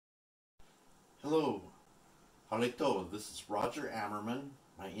Hello, Halito. This is Roger Amerman.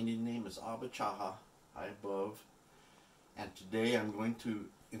 My Indian name is Abachaha, high above. And today I'm going to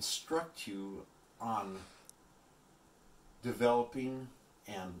instruct you on developing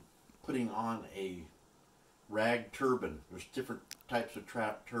and putting on a rag turban. There's different types of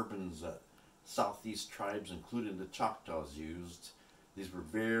turbans that Southeast tribes, including the Choctaws, used. These were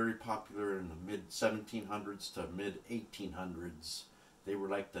very popular in the mid-1700s to mid-1800s. They were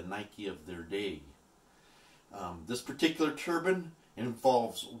like the Nike of their day. This particular turban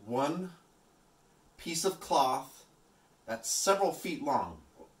involves one piece of cloth that's several feet long.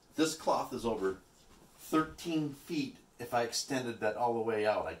 This cloth is over 13 feet if I extended that all the way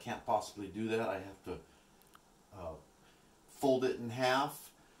out. I can't possibly do that. I have to fold it in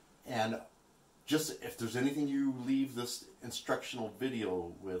half. And just if there's anything you leave this instructional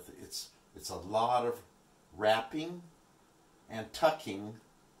video with, it's a lot of wrapping and tucking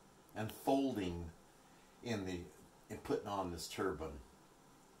and folding in putting on this turban.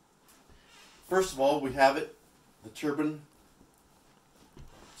 First of all, we have the turban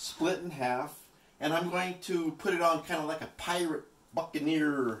split in half, and I'm going to put it on kind of like a pirate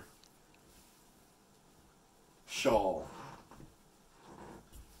buccaneer shawl.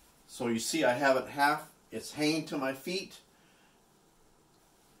 So you see I have it half, it's hanging to my feet.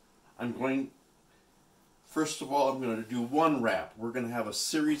 First of all, I'm going to do one wrap. We're going to have a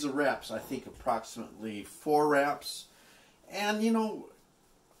series of wraps, I think approximately 4 wraps. And you know,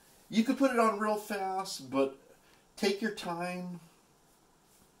 you could put it on real fast, but take your time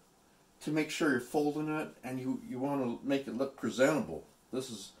to make sure you're folding it, and you want to make it look presentable. This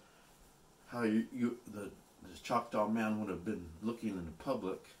is how the Choctaw man would have been looking in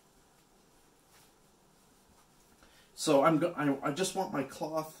public. So I just want my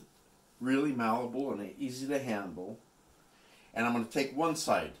cloth really malleable and easy to handle, and I'm going to take one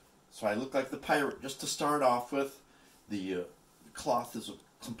side so I look like the pirate just to start off with. The cloth is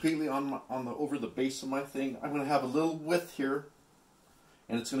completely over the base of my thing. I'm going to have a little width here,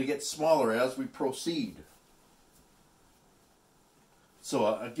 and it's going to get smaller as we proceed.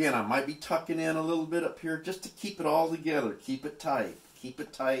 So again, I might be tucking in a little bit up here just to keep it all together. Keep it tight. Keep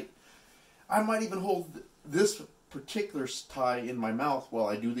it tight. I might even hold this particular tie in my mouth while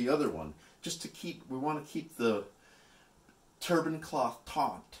I do the other one, just to keep, we want to keep the turban cloth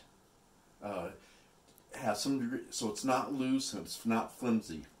taut, has some degree, so it's not loose and it's not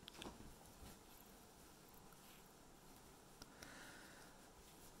flimsy.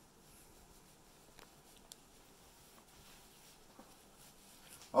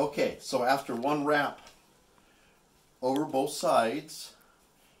 Okay, so after one wrap over both sides,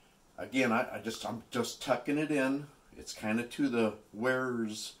 again, I'm just tucking it in. It's kind of to the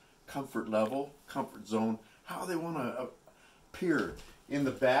wearer's comfort level, comfort zone, how they want to appear. In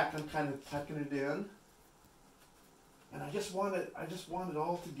the back, I'm kind of tucking it in, and I just want it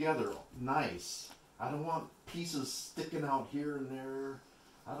all together, nice. I don't want pieces sticking out here and there.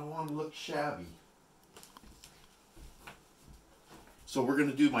 I don't want to look shabby. So we're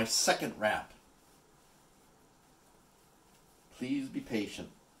going to do my second wrap. Please be patient.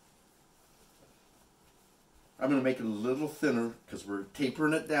 I'm going to make it a little thinner because we're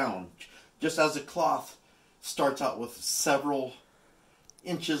tapering it down. Just as the cloth starts out with several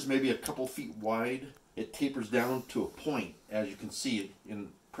inches, maybe a couple feet wide, it tapers down to a point, as you can see in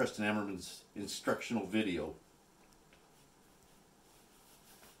Preston Amerman's instructional video.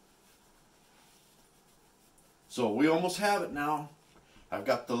 So we almost have it now. I've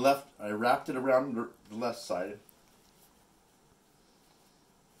got the left, I wrapped it around the left side.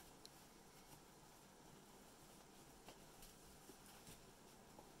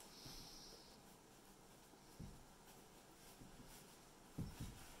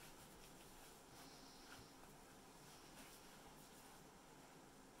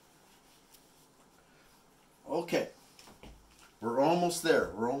 Okay, we're almost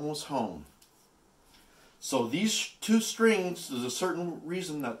there. We're almost home. So these 2 strings, there's a certain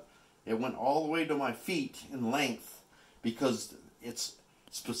reason that it went all the way to my feet in length, because it's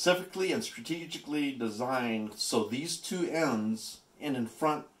specifically and strategically designed so these 2 ends in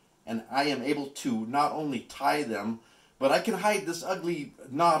front, and I am able to not only tie them, but I can hide this ugly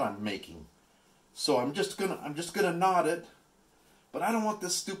knot I'm making. So I'm just gonna knot it, but I don't want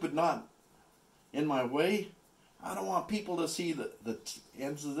this stupid knot in my way. I don't want people to see the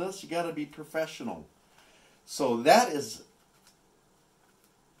ends of this. You got to be professional. So that is,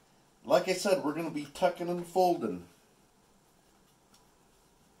 like I said, we're going to be tucking and folding.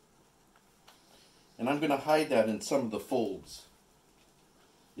 And I'm going to hide that in some of the folds,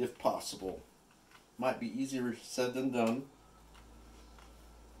 if possible. Might be easier said than done.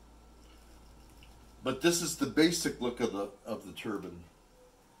 But this is the basic look of the turban.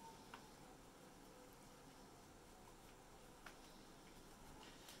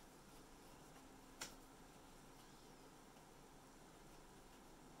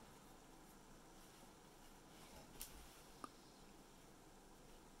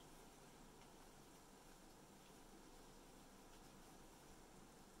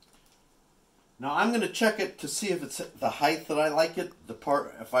 Now I'm going to check it to see if it's the height that I like it, the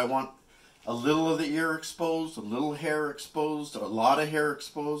part, if I want a little of the ear exposed, a little hair exposed, a lot of hair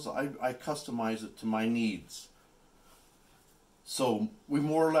exposed. I customize it to my needs. So we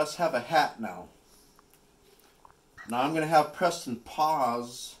more or less have a hat now. Now I'm going to have Preston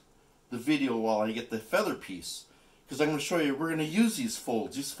pause the video while I get the feather piece, because I'm going to show you we're going to use these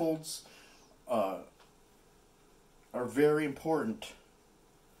folds. These folds are very important.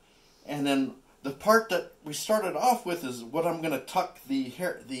 And then the part that we started off with is what I'm going to tuck the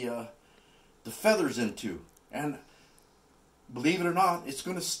feathers into. And believe it or not, it's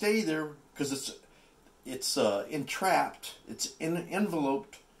going to stay there because it's entrapped. It's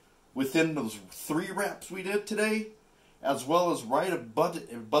enveloped within those 3 wraps we did today, as well as right above it.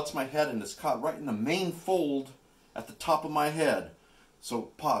 It butts my head and it's caught right in the main fold at the top of my head.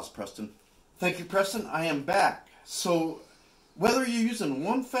 So pause, Preston. Thank you, Preston. I am back. So whether you're using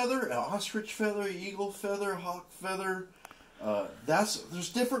one feather, an ostrich feather, eagle feather, hawk feather,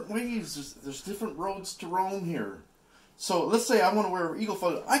 there's different ways. There's different roads to roam here. So let's say I want to wear eagle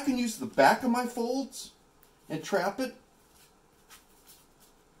feather. I can use the back of my folds and trap it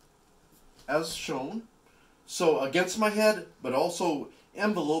as shown. So against my head, but also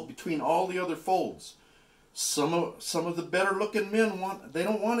envelope between all the other folds. Some of the better looking men they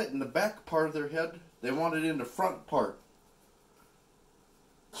don't want it in the back part of their head. They want it in the front part.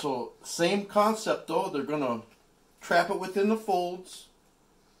 So same concept though, they're going to trap it within the folds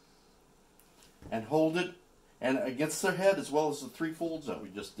and hold it and against their head as well as the 3 folds that we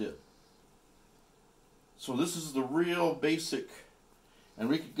just did. So this is the real basic, and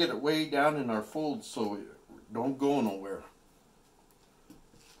we could get it way down in our folds so it don't go nowhere.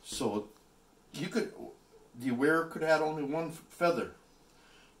 So the wearer could add only 1 feather.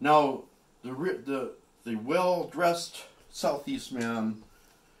 Now the well-dressed Southeast man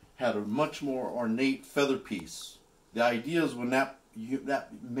had a much more ornate feather piece. The idea is when that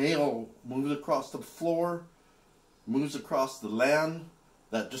male moves across the floor, moves across the land,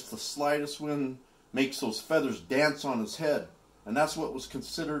 that just the slightest wind makes those feathers dance on his head. And that's what was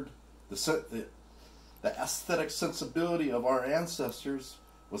considered the aesthetic sensibility of our ancestors,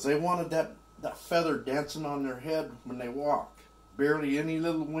 was they wanted that feather dancing on their head when they walk. Barely any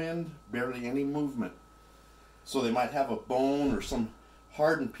little wind, barely any movement. So they might have a bone or some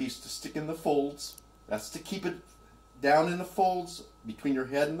hardened piece to stick in the folds. That's to keep it down in the folds, between your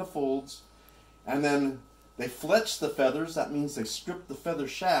head and the folds. And then they fletched the feathers. That means they stripped the feather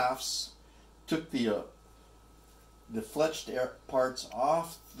shafts, took the fletched parts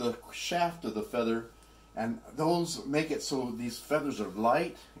off the shaft of the feather, and those make it so these feathers are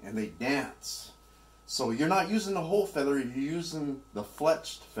light and they dance. So you're not using the whole feather, you're using the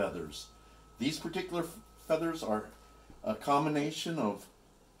fletched feathers. These particular feathers are a combination of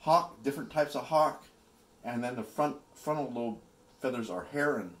hawk, different types of hawk, and then the frontal lobe feathers are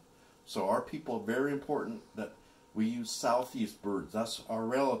heron. So our people are very important that we use Southeast birds. That's our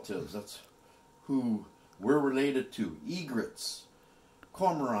relatives. That's who we're related to. Egrets,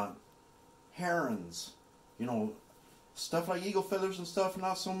 cormorant, herons, you know, stuff like eagle feathers and stuff,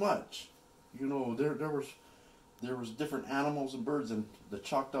 not so much. You know, there was different animals and birds in the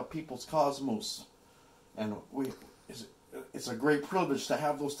Choctaw people's cosmos, and it's a great privilege to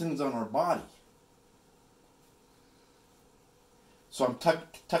have those things on our body. So I'm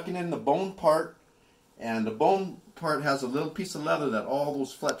tucking in the bone part, and the bone part has a little piece of leather that all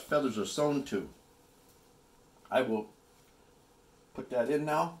those fletched feathers are sewn to. I will put that in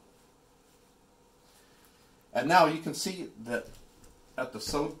now. And now you can see that at the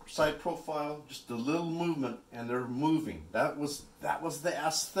side profile, just a little movement, and they're moving. That was the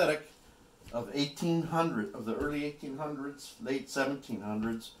aesthetic of the early 1800s, late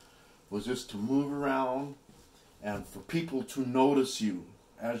 1700s, was just to move around and for people to notice you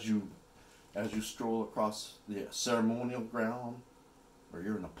as you stroll across the ceremonial ground or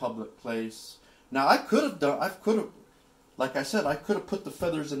you're in a public place. Now like I said, I could have put the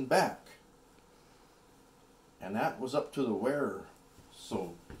feathers in back, and that was up to the wearer.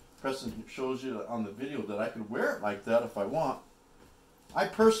 So Preston shows you on the video that I could wear it like that if I want. I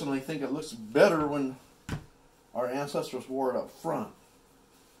personally think it looks better when our ancestors wore it up front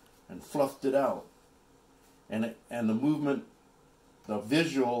and fluffed it out. And the movement, the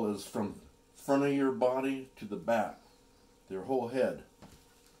visual is from front of your body to the back, your whole head.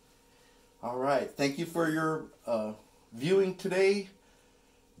 All right. Thank you for your viewing today.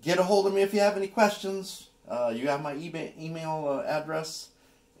 Get a hold of me if you have any questions. You have my email address,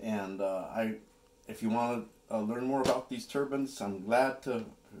 and if you want to learn more about these turbans, I'm glad to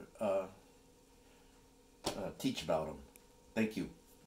teach about them. Thank you.